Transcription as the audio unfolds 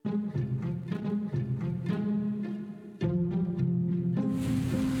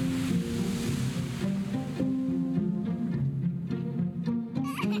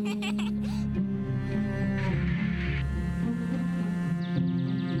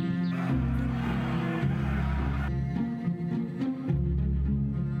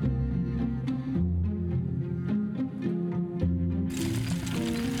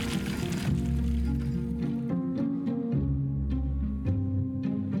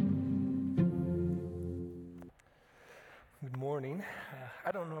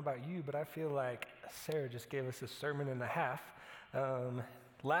I don't know about you, but I feel like Sarah just gave us a sermon and a half.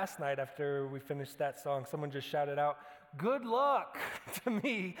 Last night, after we finished that song, someone just shouted out, "Good luck," to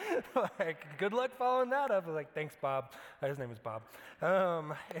me. Like, good luck following that up. I was like, thanks, Bob. His name is Bob.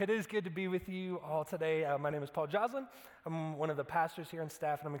 It is good to be with you all today. My name is Paul Joslin. I'm one of the pastors here on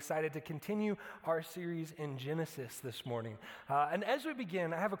staff, and I'm excited to continue our series in Genesis this morning. And as we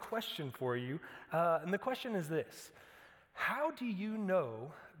begin, I have a question for you. And the question is this: how do you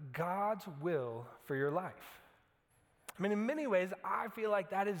know God's will for your life? I mean, in many ways, I feel like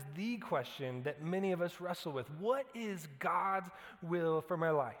that is the question that many of us wrestle with. What is God's will for my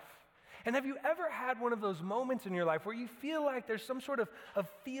life? And have you ever had one of those moments in your life where you feel like there's some sort of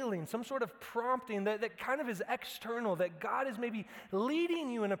feeling, some sort of prompting that kind of is external, that God is maybe leading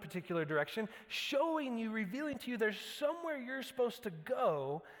you in a particular direction, showing you, revealing to you there's somewhere you're supposed to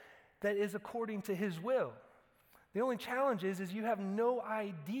go that is according to His will? The only challenge is you have no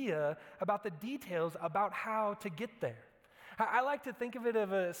idea about the details about how to get there. I like to think of it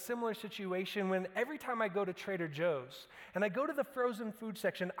of a similar situation when every time I go to Trader Joe's and I go to the frozen food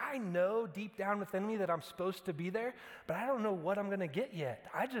section, I know deep down within me that I'm supposed to be there, but I don't know what I'm going to get yet.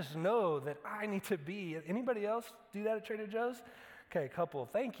 I just know that I need to be. Anybody else do that at Trader Joe's? Okay, a couple.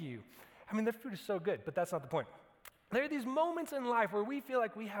 Thank you. I mean, their food is so good, but that's not the point. There are these moments in life where we feel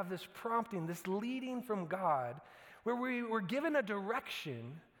like we have this prompting, this leading from God, where we were given a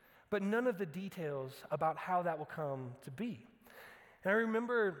direction, but none of the details about how that will come to be. And I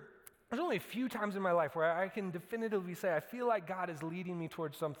remember there's only a few times in my life where I can definitively say I feel like God is leading me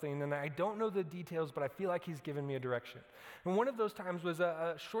towards something, and I don't know the details, but I feel like He's given me a direction. And one of those times was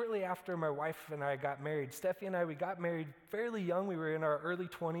shortly after my wife and I got married. Steffi and I, we got married fairly young. We were in our early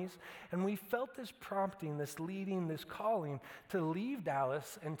 20s, and we felt this prompting, this leading, this calling to leave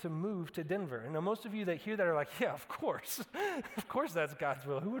Dallas and to move to Denver. And now most of you that hear that are like, yeah, of course. Of course that's God's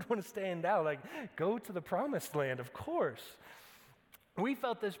will. Who would want to stay in Dallas? Like, go to the promised land, of course. We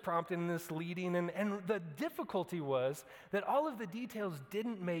felt this prompting, this leading, and the difficulty was that all of the details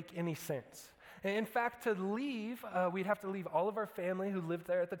didn't make any sense. In fact, to leave, we'd have to leave all of our family who lived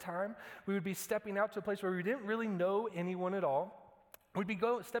there at the time. We would be stepping out to a place where we didn't really know anyone at all. We'd be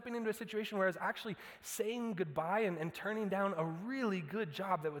stepping into a situation where I was actually saying goodbye and turning down a really good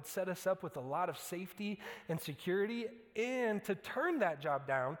job that would set us up with a lot of safety and security. And to turn that job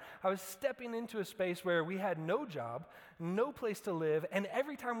down, I was stepping into a space where we had no job, no place to live, and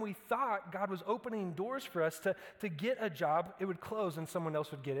every time we thought God was opening doors for us to get a job, it would close and someone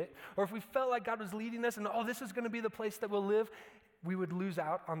else would get it. Or if we felt like God was leading us and, oh, this is going to be the place that we'll live, we would lose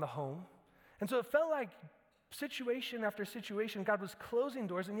out on the home. And so it felt like situation after situation, God was closing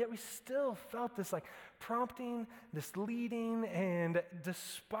doors, and yet we still felt this like prompting, this leading, and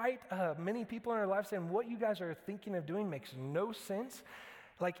despite many people in our lives saying, what you guys are thinking of doing makes no sense,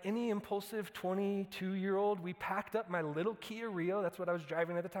 like any impulsive 22-year-old, we packed up my little Kia Rio, that's what I was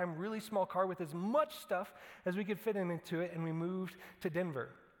driving at the time, really small car with as much stuff as we could fit into it, and we moved to Denver.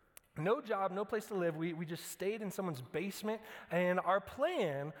 No job, no place to live. We just stayed in someone's basement, and our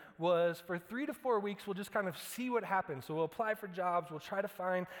plan was for 3 to 4 weeks, we'll just kind of see what happens. So we'll apply for jobs, we'll try to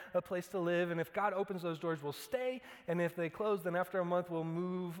find a place to live, and if God opens those doors, we'll stay, and if they close, then after a month, we'll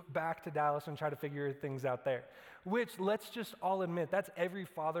move back to Dallas and try to figure things out there. Which, let's just all admit, that's every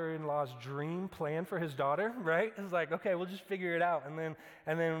father-in-law's dream plan for his daughter, right? It's like, okay, we'll just figure it out, and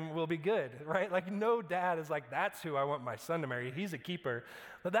then we'll be good, right? Like, no dad is like, that's who I want my son to marry. He's a keeper.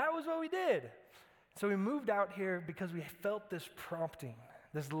 But that was what we did. So we moved out here because we felt this prompting,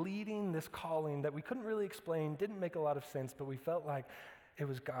 this leading, this calling that we couldn't really explain, didn't make a lot of sense, but we felt like it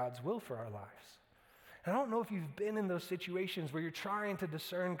was God's will for our lives. And I don't know if you've been in those situations where you're trying to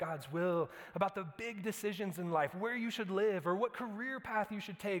discern God's will about the big decisions in life, where you should live, or what career path you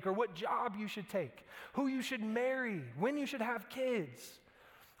should take, or what job you should take, who you should marry, when you should have kids.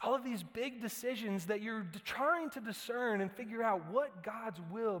 All of these big decisions that you're trying to discern and figure out what God's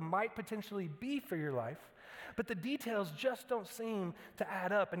will might potentially be for your life, but the details just don't seem to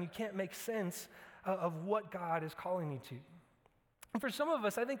add up, and you can't make sense of what God is calling you to. And for some of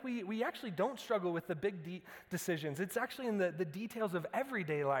us, I think we actually don't struggle with the big decisions. It's actually in the details of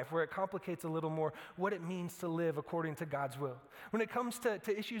everyday life where it complicates a little more what it means to live according to God's will. When it comes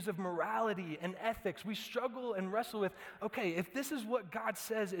to issues of morality and ethics, we struggle and wrestle with, okay, if this is what God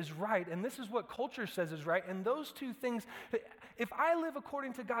says is right, and this is what culture says is right, and those two things, if I live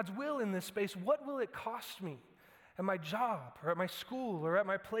according to God's will in this space, what will it cost me? At my job, or at my school, or at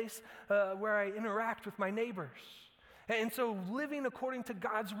my place where I interact with my neighbors? And so living according to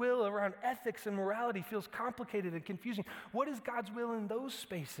God's will around ethics and morality feels complicated and confusing. What is God's will in those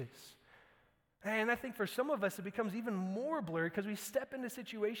spaces? And I think for some of us, it becomes even more blurry because we step into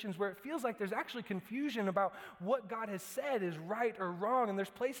situations where it feels like there's actually confusion about what God has said is right or wrong. And there's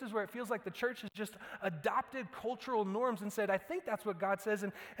places where it feels like the church has just adopted cultural norms and said, I think that's what God says.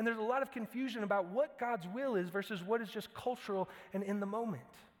 And there's a lot of confusion about what God's will is versus what is just cultural and in the moment.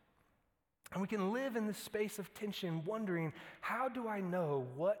 And we can live in this space of tension, wondering, how do I know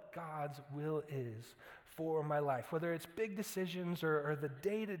what God's will is for my life? Whether it's big decisions or the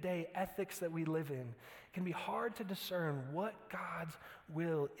day-to-day ethics that we live in, it can be hard to discern what God's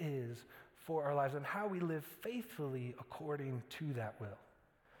will is for our lives and how we live faithfully according to that will.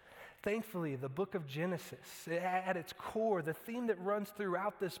 Thankfully, the book of Genesis, at its core, the theme that runs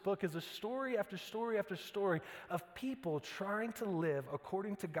throughout this book is a story after story after story of people trying to live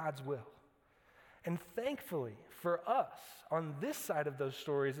according to God's will. And thankfully for us, on this side of those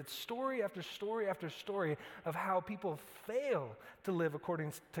stories, it's story after story after story of how people fail to live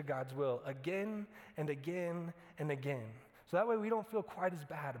according to God's will again and again and again. So that way we don't feel quite as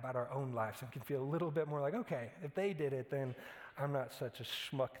bad about our own lives and can feel a little bit more like, okay, if they did it, then I'm not such a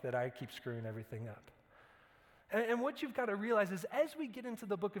schmuck that I keep screwing everything up. And what you've got to realize is as we get into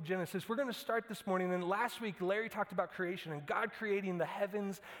the book of Genesis, we're going to start this morning. And last week, Larry talked about creation and God creating the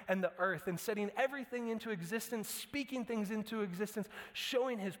heavens and the earth and setting everything into existence, speaking things into existence,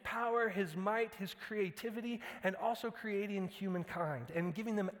 showing his power, his might, his creativity, and also creating humankind and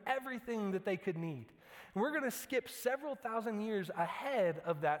giving them everything that they could need. And we're going to skip several thousand years ahead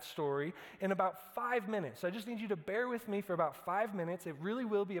of that story in about 5 minutes. So I just need you to bear with me for about 5 minutes. It really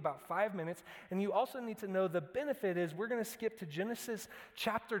will be about 5 minutes. And you also need to know the benefit is we're going to skip to Genesis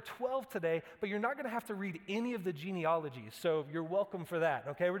chapter 12 today, but you're not going to have to read any of the genealogies. So you're welcome for that,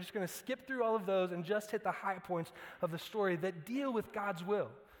 okay? We're just going to skip through all of those and just hit the high points of the story that deal with God's will.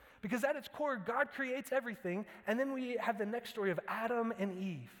 Because at its core, God creates everything, and then we have the next story of Adam and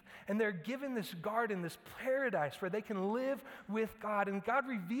Eve. And they're given this garden, this paradise where they can live with God. And God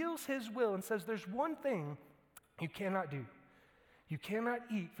reveals his will and says, there's one thing you cannot do. You cannot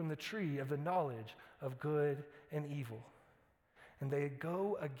eat from the tree of the knowledge of good and evil. And they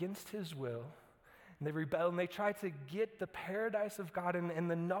go against his will, and they rebel, and they try to get the paradise of God and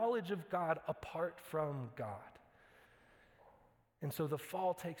the knowledge of God apart from God. And so the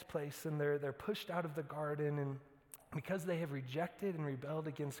fall takes place, and they're pushed out of the garden, and because they have rejected and rebelled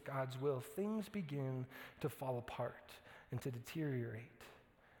against God's will, things begin to fall apart and to deteriorate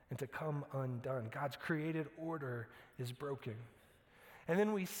and to come undone. God's created order is broken. And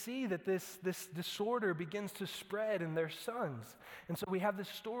then we see that this disorder begins to spread in their sons. And so we have the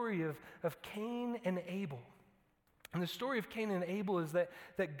story of Cain and Abel. And the story of Cain and Abel is that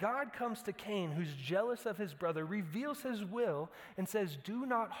God comes to Cain, who's jealous of his brother, reveals his will, and says, do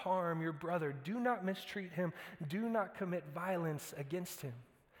not harm your brother. Do not mistreat him. Do not commit violence against him.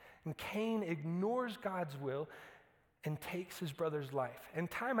 And Cain ignores God's will and takes his brother's life. And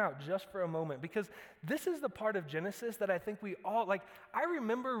time out just for a moment, because this is the part of Genesis that I think we all, I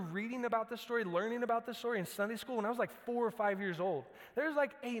remember reading about this story, learning about this story in Sunday school when I was 4 or 5 years old. There's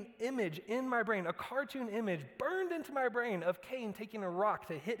an image in my brain, a cartoon image burned into my brain of Cain taking a rock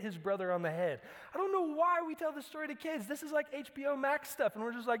to hit his brother on the head. I don't know why we tell this story to kids. This is like HBO Max stuff, and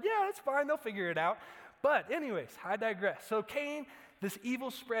we're just yeah, it's fine, they'll figure it out. But anyways, I digress. So Cain, this evil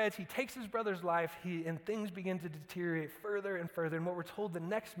spreads, he takes his brother's life, and things begin to deteriorate further and further. And what we're told the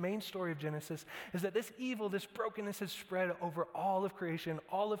next main story of Genesis is that this evil, this brokenness has spread over all of creation,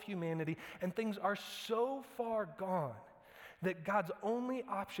 all of humanity, and things are so far gone that God's only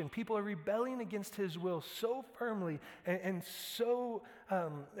option, people are rebelling against his will so firmly and so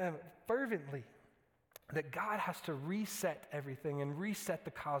fervently that God has to reset everything and reset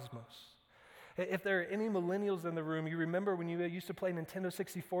the cosmos. If there are any millennials in the room, you remember when you used to play Nintendo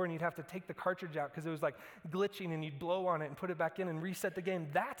 64 and you'd have to take the cartridge out because it was glitching and you'd blow on it and put it back in and reset the game.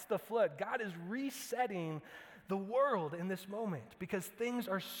 That's the flood. God is resetting the world in this moment because things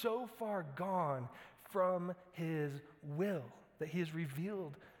are so far gone from his will that he has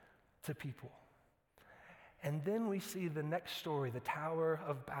revealed to people. And then we see the next story, the Tower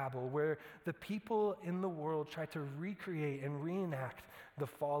of Babel, where the people in the world try to recreate and reenact the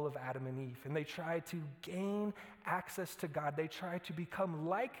fall of Adam and Eve. And they try to gain access to God. They try to become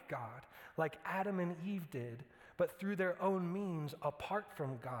like God, like Adam and Eve did, but through their own means apart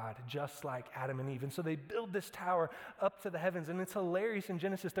from God, just like Adam and Eve. And so they build this tower up to the heavens. And it's hilarious in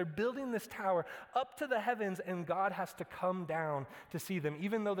Genesis. They're building this tower up to the heavens, and God has to come down to see them,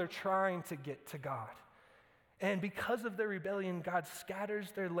 even though they're trying to get to God. And because of their rebellion, God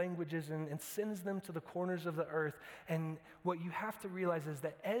scatters their languages and sends them to the corners of the earth. And what you have to realize is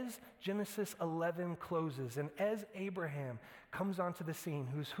that as Genesis 11 closes and as Abraham comes onto the scene,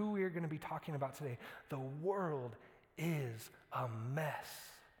 who's who we are going to be talking about today, the world is a mess.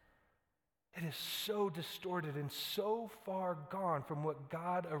 It is so distorted and so far gone from what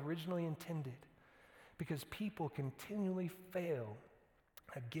God originally intended because people continually fail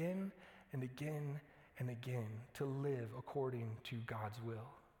again and again and again to live according to God's will.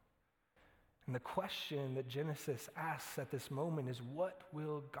 And the question that Genesis asks at this moment is, what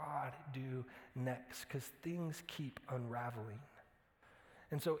will God do next? Because things keep unraveling.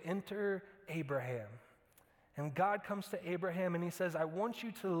 And so enter Abraham. And God comes to Abraham and he says, I want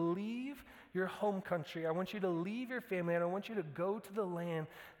you to leave your home country. I want you to leave your family, and I want you to go to the land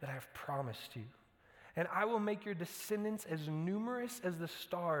that I've promised you. And I will make your descendants as numerous as the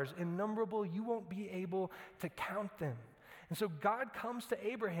stars, innumerable, you won't be able to count them. And so God comes to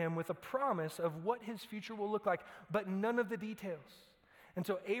Abraham with a promise of what his future will look like, but none of the details. And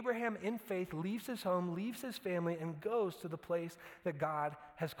so Abraham, in faith, leaves his home, leaves his family, and goes to the place that God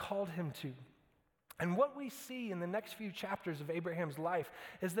has called him to. And what we see in the next few chapters of Abraham's life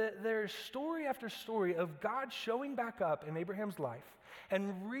is that there's story after story of God showing back up in Abraham's life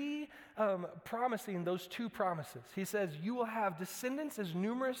and promising those two promises. He says, you will have descendants as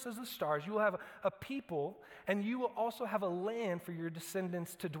numerous as the stars, you will have a people, and you will also have a land for your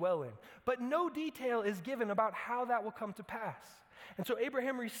descendants to dwell in. But no detail is given about how that will come to pass. And so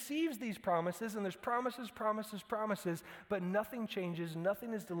Abraham receives these promises, and there's promises, but nothing changes,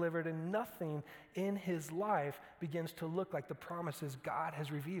 nothing is delivered, and nothing in his life begins to look like the promises God has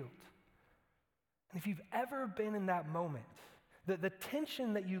revealed. And if you've ever been in that moment, the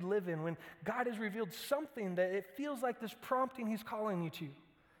tension that you live in when God has revealed something that it feels like this prompting he's calling you to,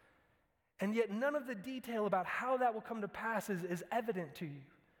 and yet none of the detail about how that will come to pass is evident to you.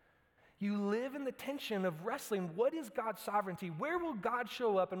 You live in the tension of wrestling. What is God's sovereignty? Where will God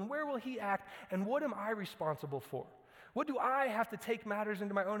show up and where will he act? And what am I responsible for? What do I have to take matters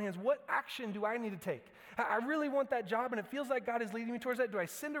into my own hands? What action do I need to take? I really want that job and it feels like God is leading me towards that. Do I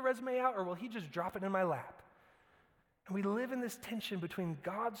send a resume out or will he just drop it in my lap? And we live in this tension between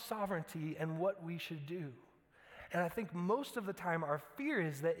God's sovereignty and what we should do. And I think most of the time our fear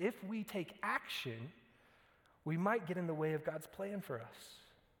is that if we take action, we might get in the way of God's plan for us.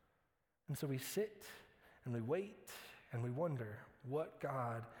 And so we sit and we wait and we wonder what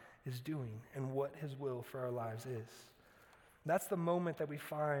God is doing and what his will for our lives is. That's the moment that we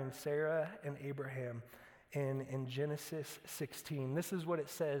find Sarah and Abraham in Genesis 16. This is what it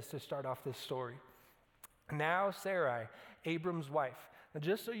says to start off this story. Now Sarai, Abram's wife. Now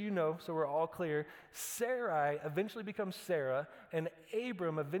just so you know, so we're all clear, Sarai eventually becomes Sarah and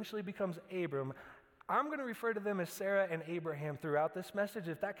Abram eventually becomes Abram. I'm going to refer to them as Sarah and Abraham throughout this message.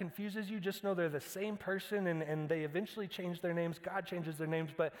 If that confuses you, just know they're the same person and they eventually change their names. God changes their names,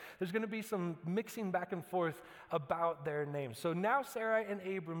 but there's going to be some mixing back and forth about their names. So now Sarai and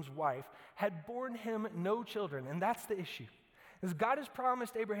Abram's wife had borne him no children, and that's the issue. As God has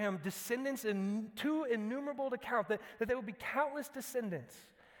promised Abraham descendants too innumerable to count, that there will be countless descendants,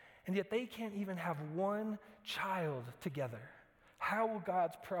 and yet they can't even have one child together. How will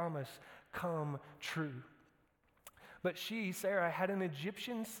God's promise come true? But she, Sarah, had an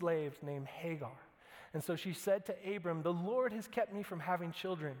Egyptian slave named Hagar. And so she said to Abram, the Lord has kept me from having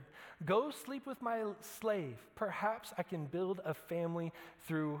children. Go sleep with my slave. Perhaps I can build a family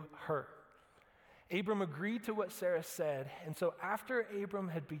through her. Abram agreed to what Sarah said. And so after Abram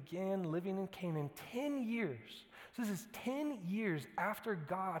had began living in Canaan 10 years, so this is 10 years after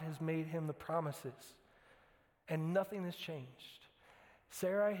God has made him the promises, and nothing has changed.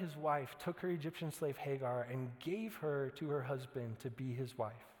 Sarai, his wife, took her Egyptian slave Hagar and gave her to her husband to be his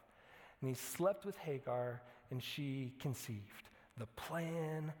wife. And he slept with Hagar and she conceived. The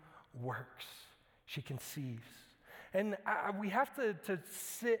plan works. She conceives. And we have to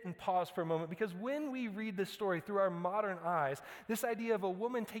sit and pause for a moment, because when we read this story through our modern eyes, this idea of a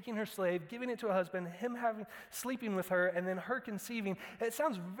woman taking her slave, giving it to a husband, him sleeping with her, and then her conceiving, it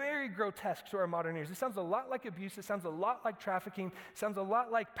sounds very grotesque to our modern ears. It sounds a lot like abuse. It sounds a lot like trafficking. It sounds a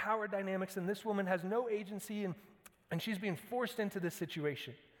lot like power dynamics, and this woman has no agency, and she's being forced into this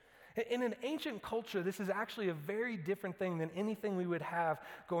situation. In an ancient culture, this is actually a very different thing than anything we would have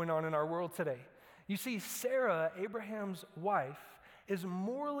going on in our world today. You see, Sarah, Abraham's wife, is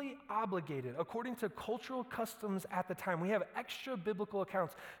morally obligated according to cultural customs at the time. We have extra biblical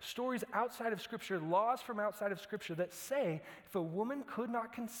accounts, stories outside of Scripture, laws from outside of Scripture that say if a woman could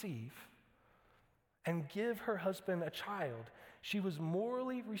not conceive and give her husband a child, She was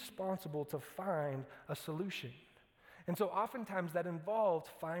morally responsible to find a solution. And so oftentimes that involved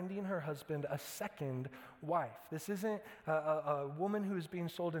finding her husband a second wife. This isn't a woman who is being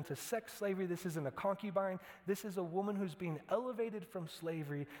sold into sex slavery. This isn't a concubine. This is a woman who's being elevated from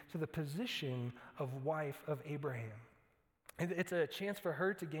slavery to the position of wife of Abraham. And it's a chance for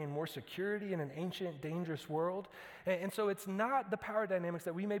her to gain more security in an ancient, dangerous world. And so it's not the power dynamics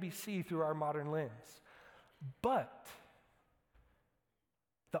that we maybe see through our modern lens. But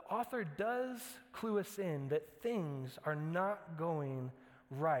the author does clue us in that things are not going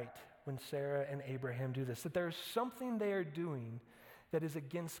right when Sarah and Abraham do this, that there's something they are doing that is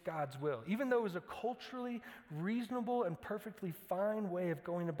against God's will. Even though it was a culturally reasonable and perfectly fine way of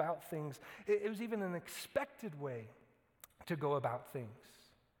going about things, it was even an expected way to go about things.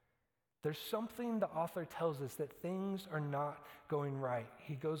 There's something the author tells us that things are not going right.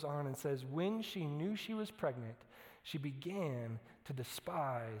 He goes on and says, when she knew she was pregnant, she began to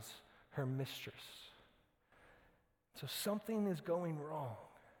despise her mistress. So something is going wrong.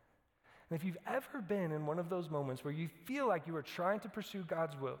 And if you've ever been in one of those moments where you feel like you were trying to pursue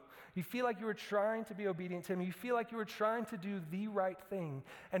God's will, you feel like you were trying to be obedient to Him, you feel like you were trying to do the right thing,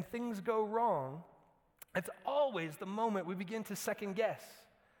 and things go wrong, it's always the moment we begin to second guess.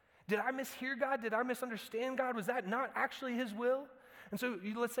 Did I mishear God? Did I misunderstand God? Was that not actually His will? And so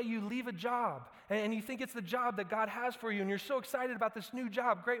let's say you leave a job and you think it's the job that God has for you and you're so excited about this new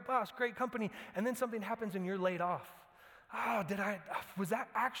job, great boss, great company, and then something happens and you're laid off. Oh, was that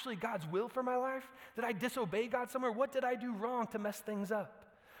actually God's will for my life? Did I disobey God somewhere? What did I do wrong to mess things up?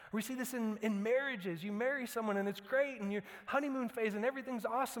 We see this in marriages. You marry someone and it's great and your honeymoon phase and everything's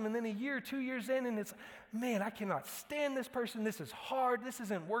awesome, and then a year, 2 years in and it's, man, I cannot stand this person. This is hard. This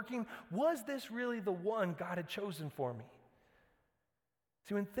isn't working. Was this really the one God had chosen for me?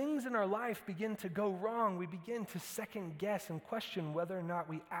 See, when things in our life begin to go wrong, we begin to second guess and question whether or not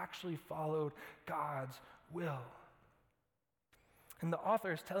we actually followed God's will. And the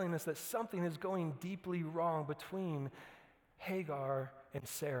author is telling us that something is going deeply wrong between Hagar and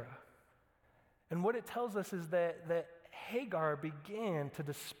Sarah. And what it tells us is that Hagar began to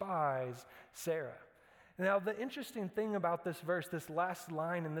despise Sarah. Now, the interesting thing about this verse, this last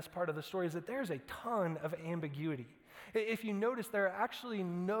line in this part of the story, is that there's a ton of ambiguity. If you notice, there are actually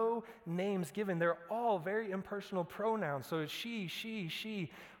no names given. They're all very impersonal pronouns. So it's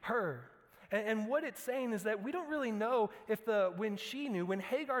she, her. And what it's saying is that we don't really know if when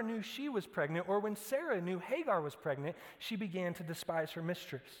Hagar knew she was pregnant, or when Sarah knew Hagar was pregnant, she began to despise her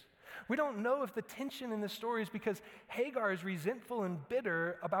mistress. We don't know if the tension in the story is because Hagar is resentful and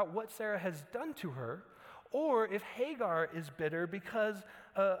bitter about what Sarah has done to her, or if Hagar is bitter because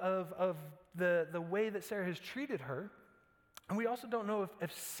of the way that Sarah has treated her. And we also don't know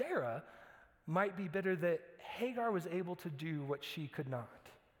if Sarah might be bitter that Hagar was able to do what she could not.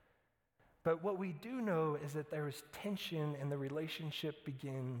 But what we do know is that there is tension and the relationship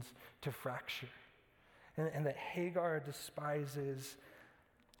begins to fracture. And that Hagar despises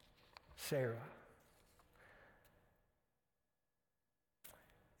Sarah.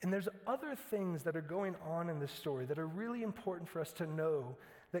 And there's other things that are going on in this story that are really important for us to know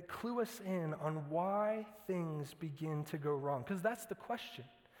that clue us in on why things begin to go wrong. Because that's the question.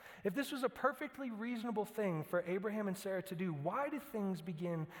 If this was a perfectly reasonable thing for Abraham and Sarah to do, why did things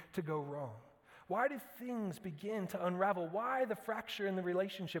begin to go wrong? Why did things begin to unravel? Why the fracture in the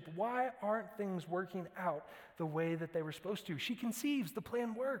relationship? Why aren't things working out the way that they were supposed to? She conceives, the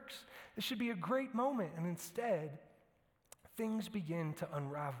plan works. This should be a great moment. And instead, things begin to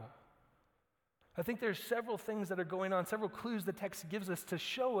unravel. I think there's several things that are going on, several clues the text gives us to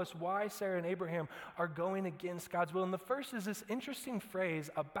show us why Sarah and Abraham are going against God's will. And the first is this interesting phrase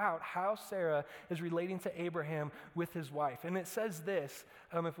about how Sarah is relating to Abraham with his wife. And it says this,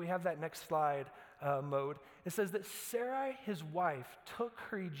 if we have that next slide mode, it says that Sarai, his wife, took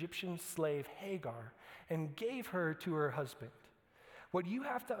her Egyptian slave Hagar and gave her to her husband. What you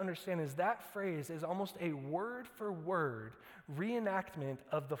have to understand is that phrase is almost a word-for-word reenactment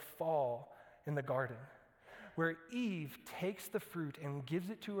of the fall in the garden, where Eve takes the fruit and gives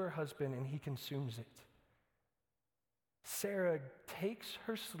it to her husband and he consumes it. Sarah takes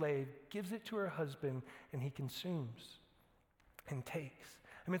her slave, gives it to her husband, and he consumes and takes.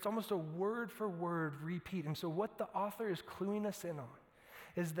 I mean, it's almost a word-for-word repeat. And so what the author is cluing us in on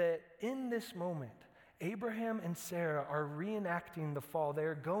is that in this moment, Abraham and Sarah are reenacting the fall.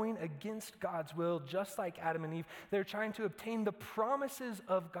 They're going against God's will, just like Adam and Eve. They're trying to obtain the promises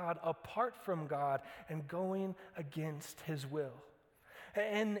of God apart from God and going against His will.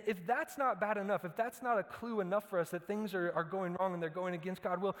 And if that's not bad enough, if that's not a clue enough for us that things are going wrong and they're going against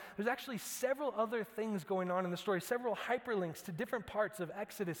God's will, there's actually several other things going on in the story, several hyperlinks to different parts of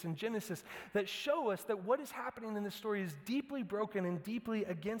Exodus and Genesis that show us that what is happening in this story is deeply broken and deeply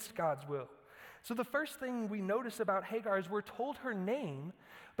against God's will. So the first thing we notice about Hagar is we're told her name,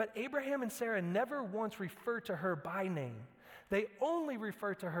 but Abraham and Sarah never once refer to her by name. They only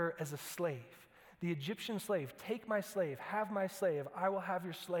refer to her as a slave. The Egyptian slave, take my slave, have my slave, I will have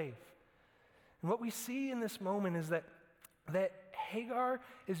your slave. And what we see in this moment is that Hagar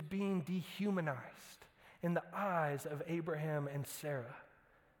is being dehumanized in the eyes of Abraham and Sarah.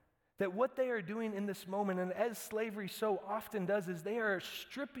 That what they are doing in this moment, and as slavery so often does, is they are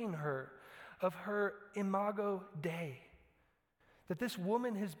stripping her of her imago Dei. That this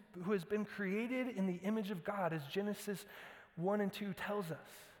woman who has been created in the image of God, as Genesis 1 and 2 tells us,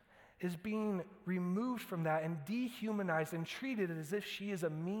 is being removed from that and dehumanized and treated as if she is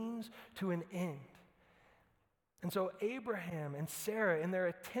a means to an end. And so Abraham and Sarah, in their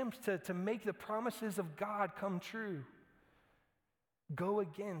attempts to make the promises of God come true, go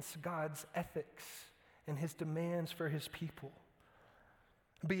against God's ethics and his demands for his people.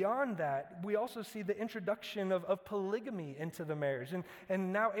 Beyond that, we also see the introduction of polygamy into the marriage.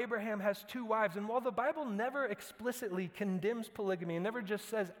 And now Abraham has 2 wives. And while the Bible never explicitly condemns polygamy and never just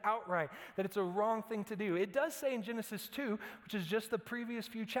says outright that it's a wrong thing to do, it does say in Genesis 2, which is just the previous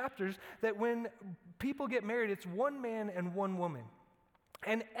few chapters, that when people get married, it's one man and one woman.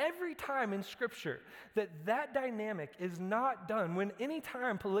 And every time in Scripture that dynamic is not done, when any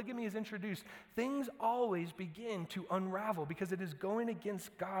time polygamy is introduced, things always begin to unravel because it is going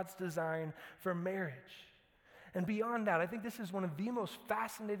against God's design for marriage. And beyond that, I think this is one of the most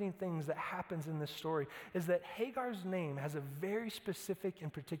fascinating things that happens in this story, is that Hagar's name has a very specific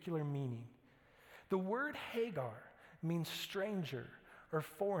and particular meaning. The word Hagar means stranger or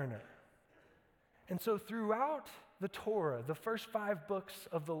foreigner. And so throughout the Torah, the first 5 books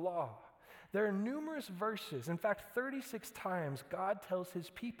of the law, there are numerous verses. In fact, 36 times God tells his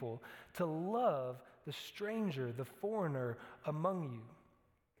people to love the stranger, the foreigner among you.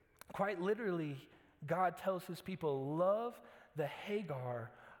 Quite literally, God tells his people, love the Hagar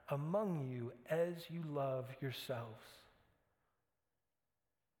among you as you love yourselves.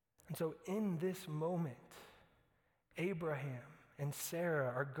 And so in this moment, Abraham and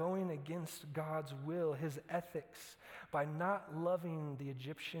Sarah are going against God's will, his ethics, by not loving the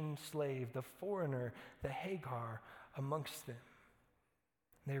Egyptian slave, the foreigner, the Hagar amongst them.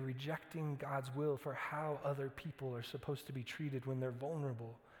 They're rejecting God's will for how other people are supposed to be treated when they're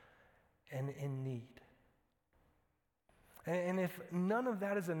vulnerable and in need. And if none of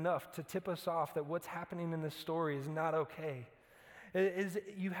that is enough to tip us off that what's happening in this story is not okay,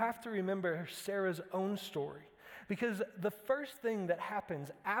 you have to remember Sarah's own story. Because the first thing that happens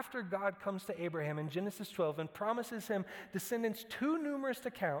after God comes to Abraham in Genesis 12 and promises him descendants too numerous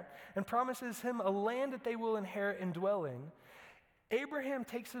to count and promises him a land that they will inherit and dwell in, Abraham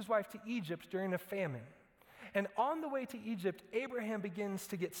takes his wife to Egypt during a famine. And on the way to Egypt, Abraham begins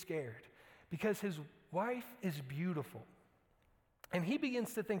to get scared because his wife is beautiful. And he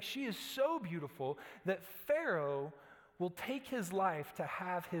begins to think she is so beautiful that Pharaoh will take his life to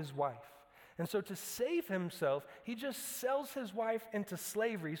have his wife. And so to save himself, he just sells his wife into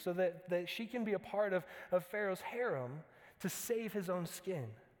slavery so that she can be a part of Pharaoh's harem to save his own skin.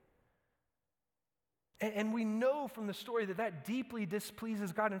 And we know from the story that deeply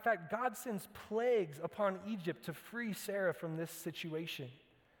displeases God. In fact, God sends plagues upon Egypt to free Sarah from this situation.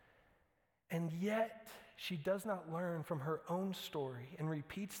 And yet, she does not learn from her own story and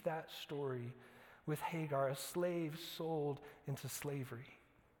repeats that story with Hagar, a slave sold into slavery.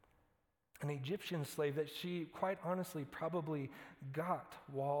 An Egyptian slave that she, quite honestly, probably got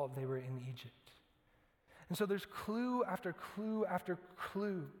while they were in Egypt. And so there's clue after clue after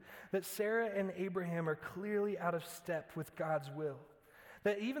clue that Sarah and Abraham are clearly out of step with God's will.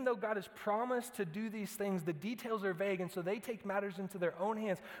 That even though God has promised to do these things, the details are vague, and so they take matters into their own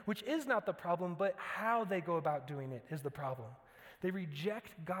hands, which is not the problem, but how they go about doing it is the problem. They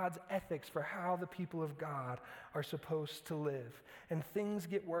reject God's ethics for how the people of God are supposed to live. And things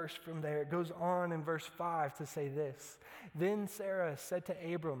get worse from there. It goes on in verse 5 to say this. Then Sarah said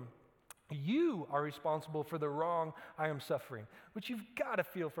to Abram, "You are responsible for the wrong I am suffering." Which you've got to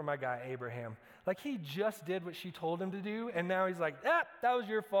feel for my guy Abraham. Like he just did what she told him to do, and now he's like, that was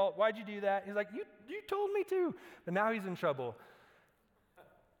your fault. Why'd you do that? He's like, you told me to. But now he's in trouble.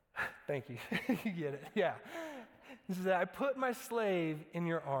 Thank you. You get it. Yeah. He says, I put my slave in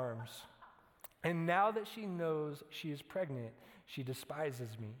your arms, and now that she knows she is pregnant, she despises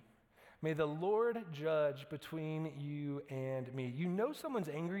me. May the Lord judge between you and me. You know someone's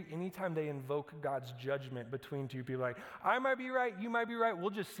angry anytime they invoke God's judgment between two people. Like, I might be right, you might be right.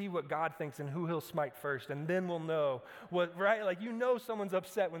 We'll just see what God thinks and who he'll smite first, and then we'll know what, right? Like, you know someone's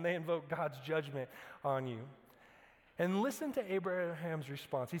upset when they invoke God's judgment on you. And listen to Abraham's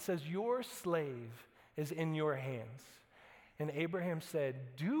response. He says, your slave is in your hands. And Abraham said,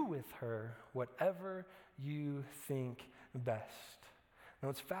 do with her whatever you think best. Now,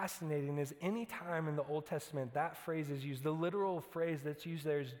 what's fascinating is any time in the Old Testament that phrase is used, the literal phrase that's used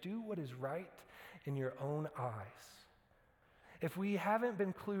there is do what is right in your own eyes. If we haven't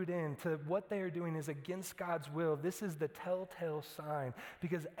been clued in to what they are doing is against God's will, this is the telltale sign.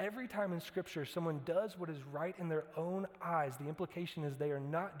 Because every time in Scripture someone does what is right in their own eyes, the implication is they are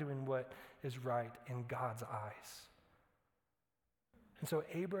not doing what is right in God's eyes. And so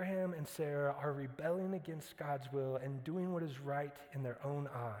Abraham and Sarah are rebelling against God's will and doing what is right in their own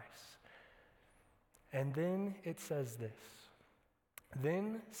eyes. And then it says this,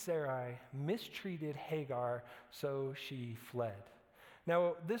 then Sarai mistreated Hagar, so she fled.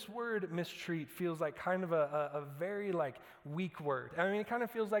 Now, this word mistreat feels like kind of a very weak word. I mean, it kind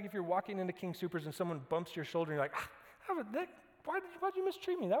of feels like if you're walking into King Soopers and someone bumps your shoulder and you're like, why'd you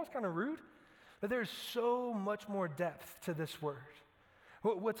mistreat me? That was kind of rude. But there's so much more depth to this word.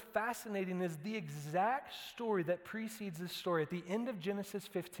 What's fascinating is the exact story that precedes this story at the end of Genesis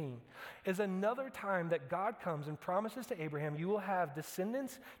 15 is another time that God comes and promises to Abraham, you will have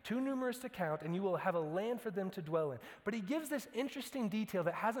descendants too numerous to count, and you will have a land for them to dwell in. But he gives this interesting detail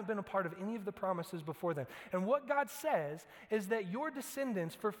that hasn't been a part of any of the promises before then. And what God says is that your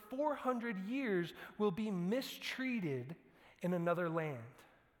descendants for 400 years will be mistreated in another land.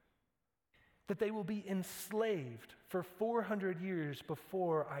 That they will be enslaved for 400 years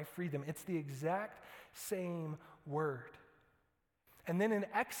before I free them. It's the exact same word. And then in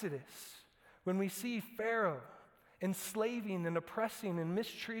Exodus, when we see Pharaoh enslaving and oppressing and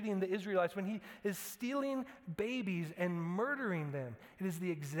mistreating the Israelites, when he is stealing babies and murdering them, it is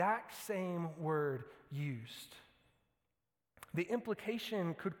the exact same word used. The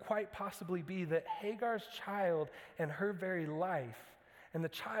implication could quite possibly be that Hagar's child and her very life and the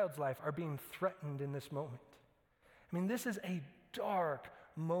child's life are being threatened in this moment. I mean, this is a dark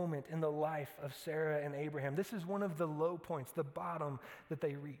moment in the life of Sarah and Abraham. This is one of the low points, the bottom that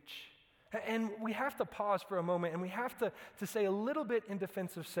they reach. And we have to pause for a moment and we have to say a little bit in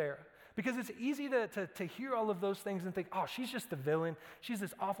defense of Sarah. Because it's easy to hear all of those things and think, oh, she's just the villain. She's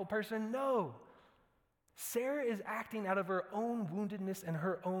this awful person. No. Sarah is acting out of her own woundedness and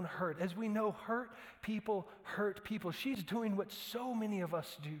her own hurt. As we know, hurt people hurt people. She's doing what so many of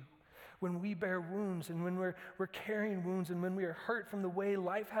us do when we bear wounds and when we're carrying wounds and when we are hurt from the way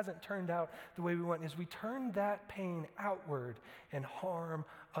life hasn't turned out the way we want, is we turn that pain outward and harm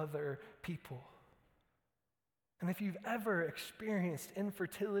other people. And if you've ever experienced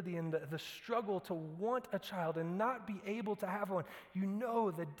infertility and the struggle to want a child and not be able to have one, you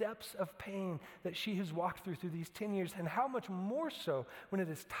know the depths of pain that she has walked through these 10 years, and how much more so when it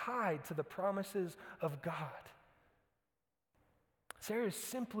is tied to the promises of God. Sarah is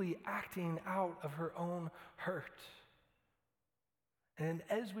simply acting out of her own hurt. And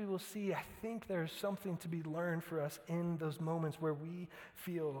as we will see, I think there's something to be learned for us in those moments where we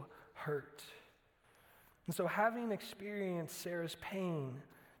feel hurt. And so having experienced Sarah's pain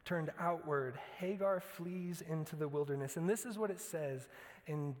turned outward, Hagar flees into the wilderness. And this is what it says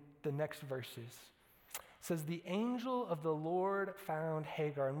in the next verses. It says, the angel of the Lord found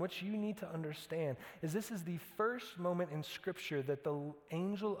Hagar. And what you need to understand is this is the first moment in Scripture that the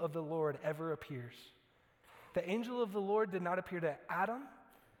angel of the Lord ever appears. The angel of the Lord did not appear to Adam,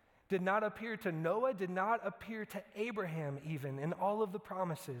 did not appear to Noah, did not appear to Abraham even in all of the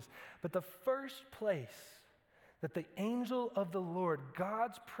promises. But the first place that the angel of the Lord,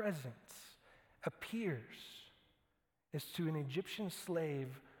 God's presence, appears is to an Egyptian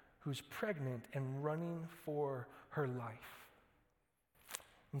slave who's pregnant and running for her life.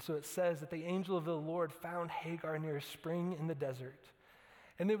 And so it says that the angel of the Lord found Hagar near a spring in the desert.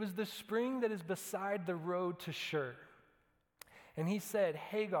 And it was the spring that is beside the road to Shur. And he said,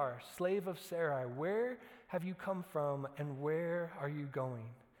 Hagar, slave of Sarai, where have you come from and where are you going?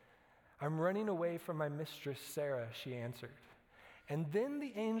 I'm running away from my mistress Sarah, she answered. And then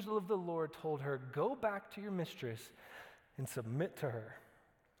the angel of the Lord told her, go back to your mistress and submit to her.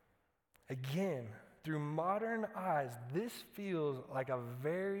 Again, through modern eyes, this feels like a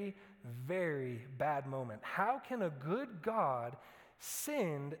very, very bad moment. How can a good God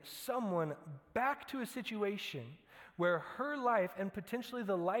send someone back to a situation where her life and potentially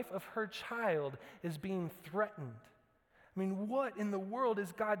the life of her child is being threatened? I mean, what in the world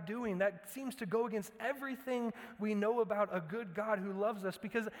is God doing? That seems to go against everything we know about a good God who loves us,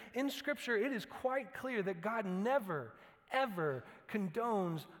 because in Scripture it is quite clear that God never, ever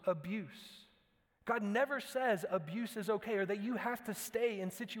condones abuse. God never says abuse is okay or that you have to stay in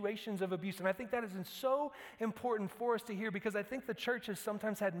situations of abuse. And I think that is so important for us to hear, because I think the church has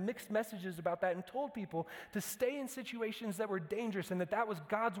sometimes had mixed messages about that and told people to stay in situations that were dangerous and that was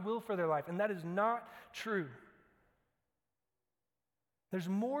God's will for their life. And that is not true. There's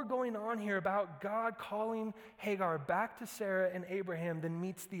more going on here about God calling Hagar back to Sarah and Abraham than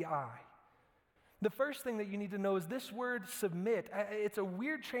meets the eye. The first thing that you need to know is this word submit. It's a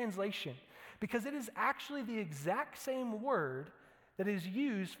weird translation because it is actually the exact same word that is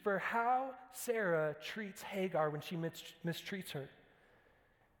used for how Sarah treats Hagar when she mistreats her.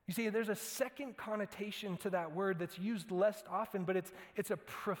 You see, there's a second connotation to that word that's used less often, but it's a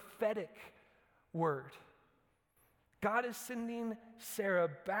prophetic word. God is sending Sarah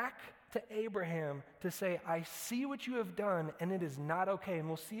back to Abraham to say, I see what you have done, and it is not okay. And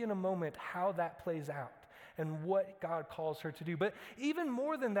we'll see in a moment how that plays out and what God calls her to do. But even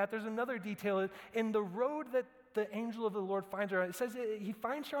more than that, there's another detail. In the road that the angel of the Lord finds her on, it says he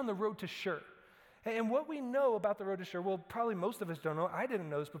finds her on the road to Shur. And what we know about the road to Shur, well, probably most of us don't know. I didn't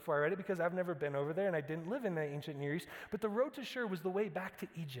know this before I read it because I've never been over there and I didn't live in the ancient Near East. But the road to Shur was the way back to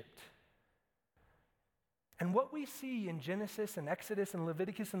Egypt. And what we see in Genesis and Exodus and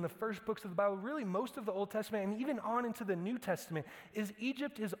Leviticus and the first books of the Bible, really most of the Old Testament and even on into the New Testament, is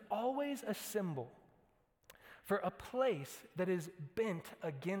Egypt is always a symbol for a place that is bent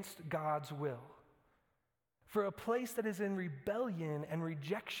against God's will, for a place that is in rebellion and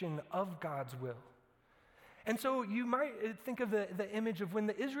rejection of God's will. And so you might think of the image of when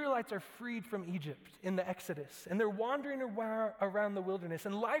the Israelites are freed from Egypt in the Exodus, and they're wandering around the wilderness,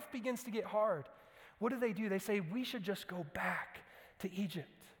 and life begins to get hard. What do? They say, we should just go back to Egypt.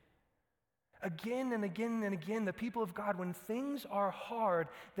 Again and again and again, the people of God, when things are hard,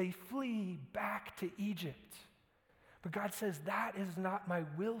 they flee back to Egypt. But God says, that is not my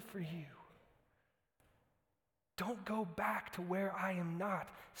will for you. Don't go back to where I am not.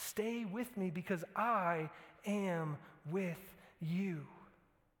 Stay with me because I am with you.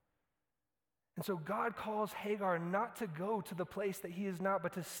 And so God calls Hagar not to go to the place that he is not,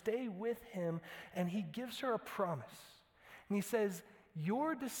 but to stay with him, and he gives her a promise. And he says,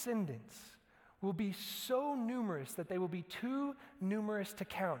 your descendants will be so numerous that they will be too numerous to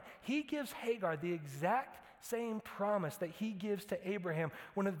count. He gives Hagar the exact same promise that he gives to Abraham,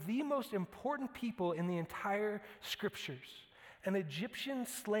 one of the most important people in the entire scriptures. An Egyptian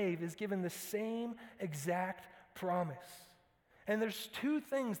slave is given the same exact promise. And there's two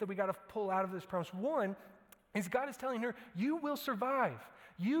things that we got to pull out of this promise. One is God is telling her, you will survive.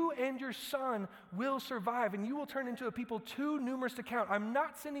 You and your son will survive, and you will turn into a people too numerous to count. I'm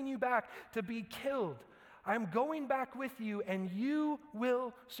not sending you back to be killed. I'm going back with you, and you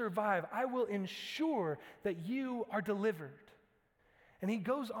will survive. I will ensure that you are delivered. And he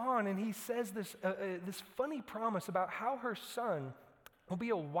goes on, and he says this funny promise about how her son will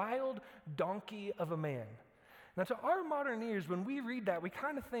be a wild donkey of a man. Now, to our modern ears, when we read that, we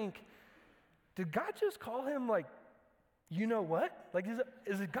kind of think, did God just call him like, you know what? Like,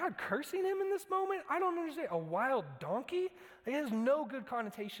 is it God cursing him in this moment? I don't understand. A wild donkey? It has no good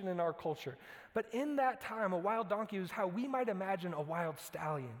connotation in our culture. But in that time, a wild donkey was how we might imagine a wild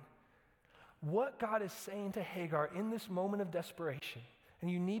stallion. What God is saying to Hagar in this moment of desperation, and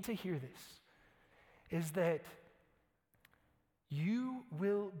you need to hear this, is that you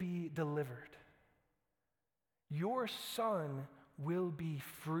will be delivered. Your son will be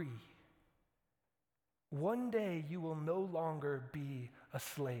free. One day you will no longer be a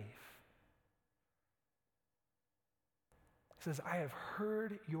slave. It says, I have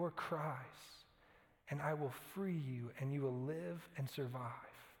heard your cries, and I will free you, and you will live and survive.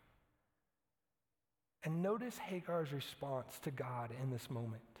 And notice Hagar's response to God in this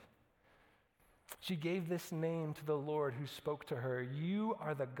moment. She gave this name to the Lord who spoke to her. You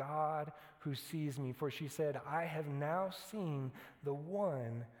are the God who sees me. For she said, I have now seen the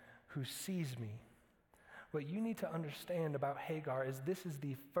one who sees me. What you need to understand about Hagar is this is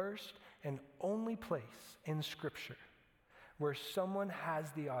the first and only place in Scripture where someone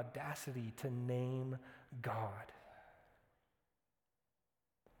has the audacity to name God.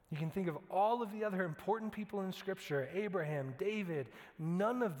 You can think of all of the other important people in Scripture, Abraham, David,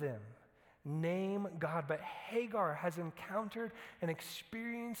 none of them name God, but Hagar has encountered and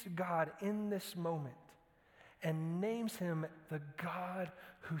experienced God in this moment and names him the God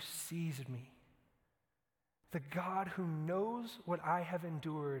who sees me, the God who knows what I have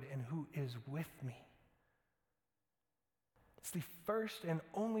endured and who is with me. It's the first and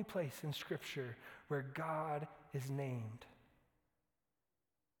only place in Scripture where God is named.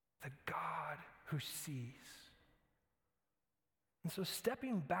 The God who sees. And so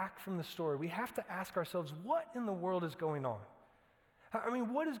stepping back from the story, we have to ask ourselves, what in the world is going on? I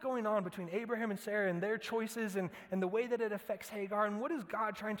mean, what is going on between Abraham and Sarah and their choices and the way that it affects Hagar? And what is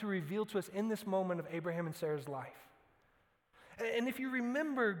God trying to reveal to us in this moment of Abraham and Sarah's life? And if you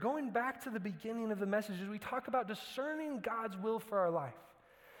remember, going back to the beginning of the messages, we talk about discerning God's will for our life.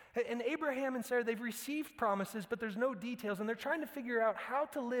 And Abraham and Sarah, they've received promises, but there's no details, and they're trying to figure out how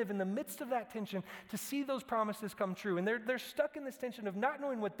to live in the midst of that tension to see those promises come true. And they're stuck in this tension of not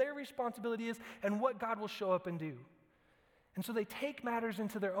knowing what their responsibility is and what God will show up and do. And so they take matters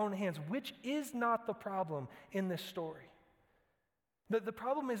into their own hands, which is not the problem in this story. The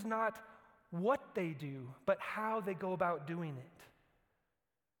problem is not what they do, but how they go about doing it.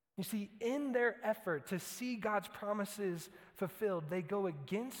 You see, in their effort to see God's promises fulfilled, they go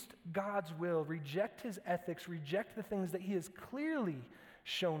against God's will, reject his ethics, reject the things that he has clearly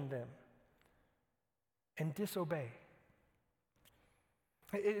shown them, and disobey.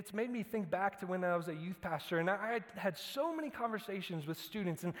 It's made me think back to when I was a youth pastor, and I had so many conversations with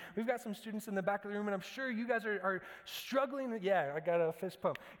students, and we've got some students in the back of the room, and I'm sure you guys are struggling. Yeah, I got a fist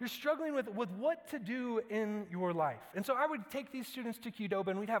pump. You're struggling with what to do in your life. And so I would take these students to Qdoba,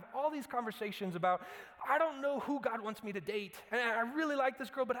 and we'd have all these conversations about, I don't know who God wants me to date, and I really like this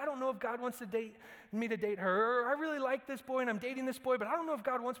girl, but I don't know if God wants to date me to date her, or I really like this boy, and I'm dating this boy, but I don't know if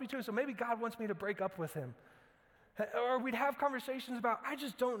God wants me to, so maybe God wants me to break up with him. Or we'd have conversations about, I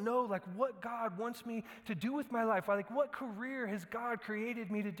just don't know, like, what God wants me to do with my life. Like, what career has God created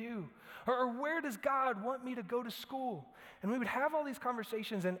me to do? Or where does God want me to go to school? And we would have all these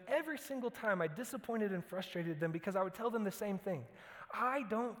conversations, and every single time I disappointed and frustrated them because I would tell them the same thing. I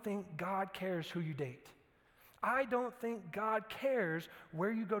don't think God cares who you date. I don't think God cares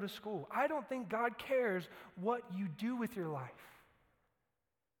where you go to school. I don't think God cares what you do with your life.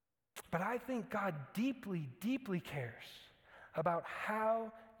 But I think God deeply, deeply cares about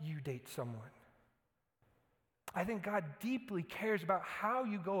how you date someone. I think God deeply cares about how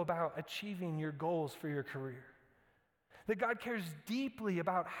you go about achieving your goals for your career. That God cares deeply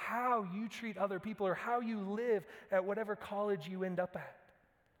about how you treat other people or how you live at whatever college you end up at.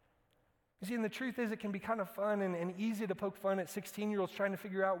 You see, and the truth is, it can be kind of fun and easy to poke fun at 16-year-olds trying to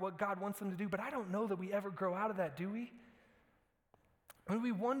figure out what God wants them to do, but I don't know that we ever grow out of that, do we? When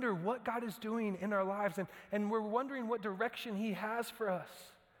we wonder what God is doing in our lives, and we're wondering what direction he has for us.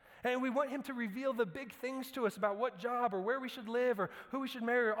 And we want him to reveal the big things to us about what job or where we should live or who we should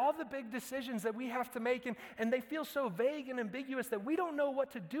marry or all the big decisions that we have to make. And they feel so vague and ambiguous that we don't know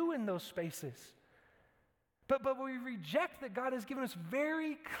what to do in those spaces. But we reject that God has given us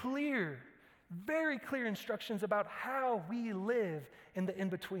very clear instructions about how we live in the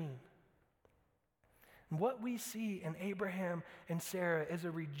in-between. What we see in Abraham and Sarah is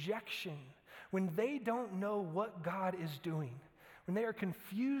a rejection when they don't know what God is doing. When they are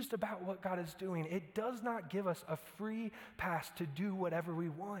confused about what God is doing, it does not give us a free pass to do whatever we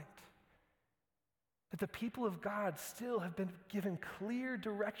want. But the people of God still have been given clear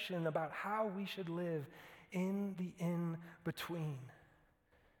direction about how we should live in the in-between.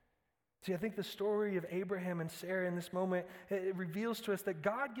 See, I think the story of Abraham and Sarah in this moment, it reveals to us that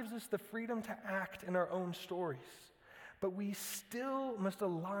God gives us the freedom to act in our own stories, but we still must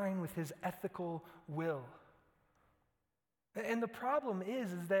align with his ethical will. And the problem is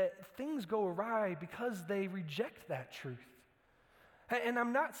that things go awry because they reject that truth. And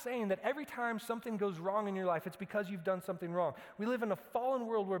I'm not saying that every time something goes wrong in your life, it's because you've done something wrong. We live in a fallen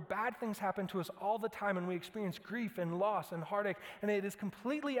world where bad things happen to us all the time, and we experience grief and loss and heartache, and it is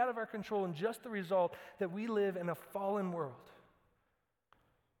completely out of our control and just the result that we live in a fallen world.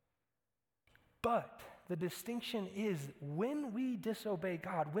 But the distinction is when we disobey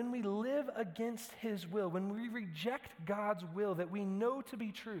God, when we live against his will, when we reject God's will that we know to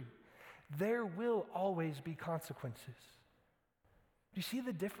be true, there will always be consequences. Do you see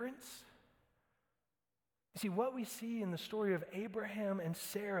the difference? You see, what we see in the story of Abraham and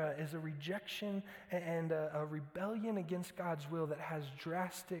Sarah is a rejection and a rebellion against God's will that has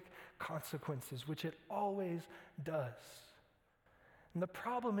drastic consequences, which it always does. And the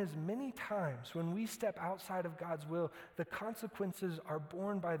problem is many times when we step outside of God's will, the consequences are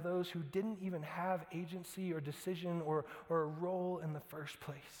borne by those who didn't even have agency or decision or a role in the first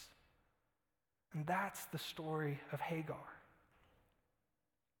place. And that's the story of Hagar.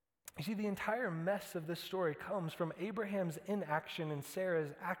 You see, the entire mess of this story comes from Abraham's inaction and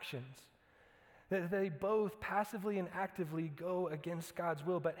Sarah's actions. That they both passively and actively go against God's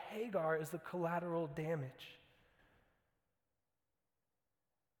will, but Hagar is the collateral damage.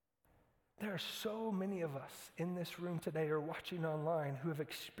 There are so many of us in this room today or watching online who have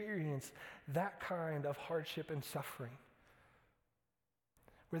experienced that kind of hardship and suffering,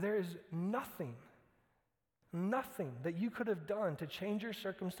 where there is nothing that you could have done to change your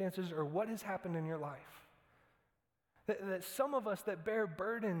circumstances or what has happened in your life. That some of us that bear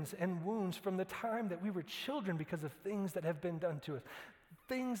burdens and wounds from the time that we were children because of things that have been done to us,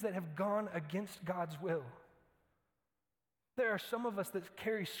 things that have gone against God's will. There are some of us that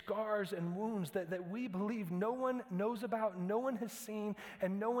carry scars and wounds that we believe no one knows about, no one has seen,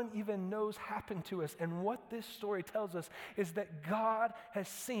 and no one even knows happened to us. And what this story tells us is that God has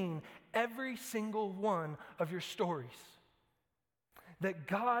seen every single one of your stories. That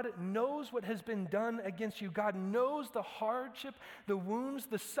God knows what has been done against you. God knows the hardship, the wounds,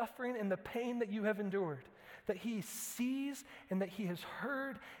 the suffering, and the pain that you have endured. That He sees and that He has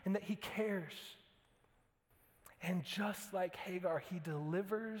heard and that He cares. And just like Hagar, He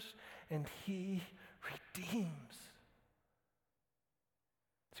delivers and He redeems.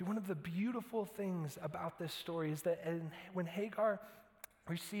 See, one of the beautiful things about this story is that when Hagar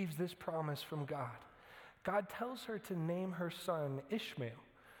receives this promise from God, God tells her to name her son Ishmael,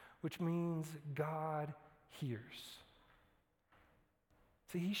 which means God hears.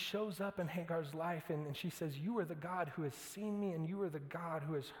 See, He shows up in Hagar's life and she says, "You are the God who has seen me, and you are the God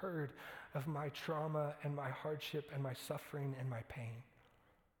who has heard of my trauma and my hardship and my suffering and my pain."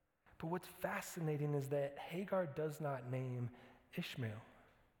 But what's fascinating is that Hagar does not name Ishmael.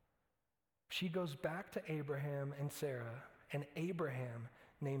 She goes back to Abraham and Sarah, and Abraham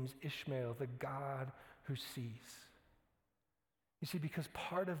names Ishmael the God who sees. You see, because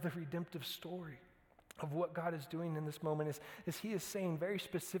part of the redemptive story of what God is doing in this moment is He is saying very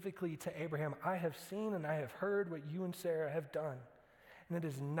specifically to Abraham, "I have seen and I have heard what you and Sarah have done, and it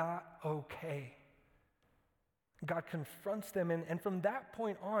is not okay." God confronts them, and from that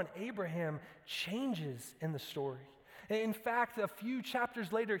point on, Abraham changes in the story. In fact, a few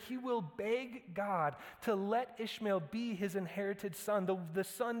chapters later, he will beg God to let Ishmael be his inherited son, the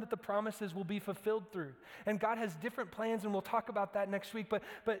son that the promises will be fulfilled through. And God has different plans, and we'll talk about that next week. But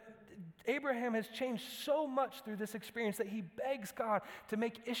Abraham has changed so much through this experience that he begs God to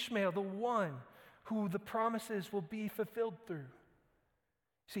make Ishmael the one who the promises will be fulfilled through.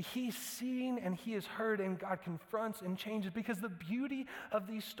 See, he's seen and he has heard, and God confronts and changes, because the beauty of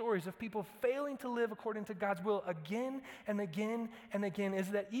these stories of people failing to live according to God's will again and again and again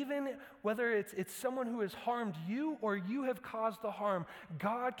is that even whether it's someone who has harmed you or you have caused the harm,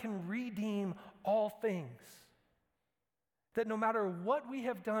 God can redeem all things. That no matter what we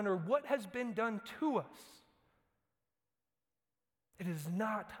have done or what has been done to us, it is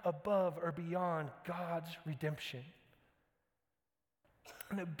not above or beyond God's redemption.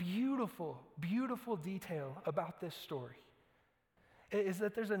 And a beautiful, beautiful detail about this story is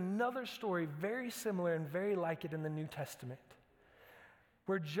that there's another story very similar and very like it in the New Testament,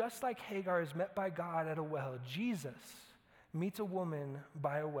 where just like Hagar is met by God at a well, Jesus meets a woman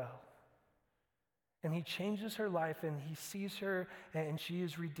by a well. And He changes her life, and He sees her, and she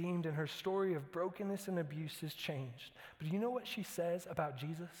is redeemed, and her story of brokenness and abuse is changed. But do you know what she says about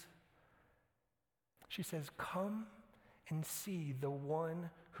Jesus? She says, "Come and see the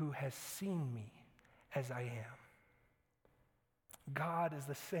one who has seen me as I am." God is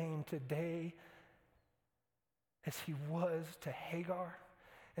the same today as He was to Hagar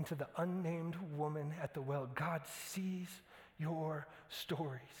and to the unnamed woman at the well. God sees your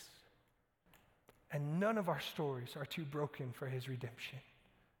stories. And none of our stories are too broken for His redemption.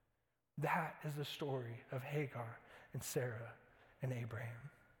 That is the story of Hagar and Sarah and Abraham.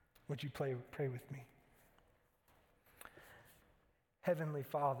 Would you pray with me? Heavenly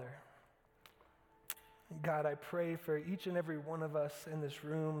Father, God, I pray for each and every one of us in this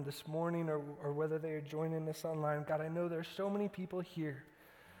room this morning or whether they are joining us online. God, I know there's so many people here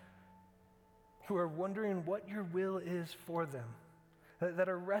who are wondering what your will is for them, that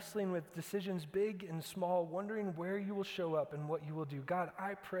are wrestling with decisions big and small, wondering where you will show up and what you will do. God,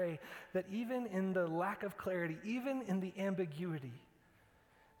 I pray that even in the lack of clarity, even in the ambiguity,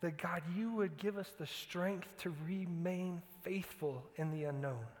 that God, you would give us the strength to remain faithful in the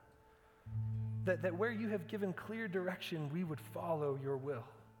unknown. That where you have given clear direction, we would follow your will.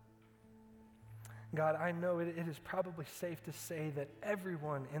 God, I know it is probably safe to say that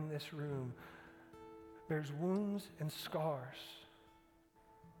everyone in this room bears wounds and scars,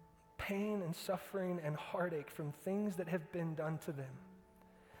 pain and suffering and heartache from things that have been done to them.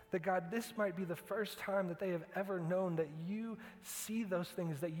 That God, this might be the first time that they have ever known that you see those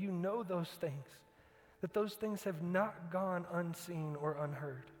things, that you know those things, that those things have not gone unseen or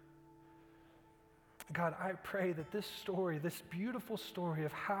unheard. God, I pray that this story, this beautiful story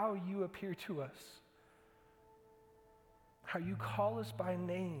of how you appear to us, how you call us by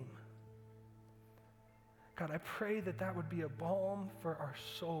name, God, I pray that that would be a balm for our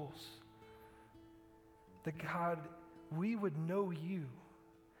souls. That God, we would know you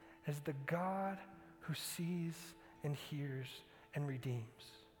as the God who sees and hears and redeems.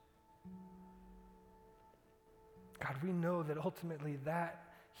 God, we know that ultimately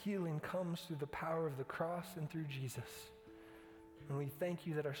that healing comes through the power of the cross and through Jesus. And we thank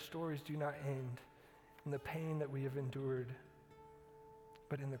you that our stories do not end in the pain that we have endured,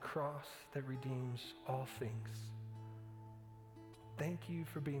 but in the cross that redeems all things. Thank you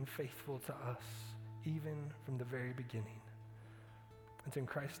for being faithful to us, even from the very beginning. It's in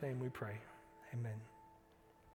Christ's name we pray. Amen.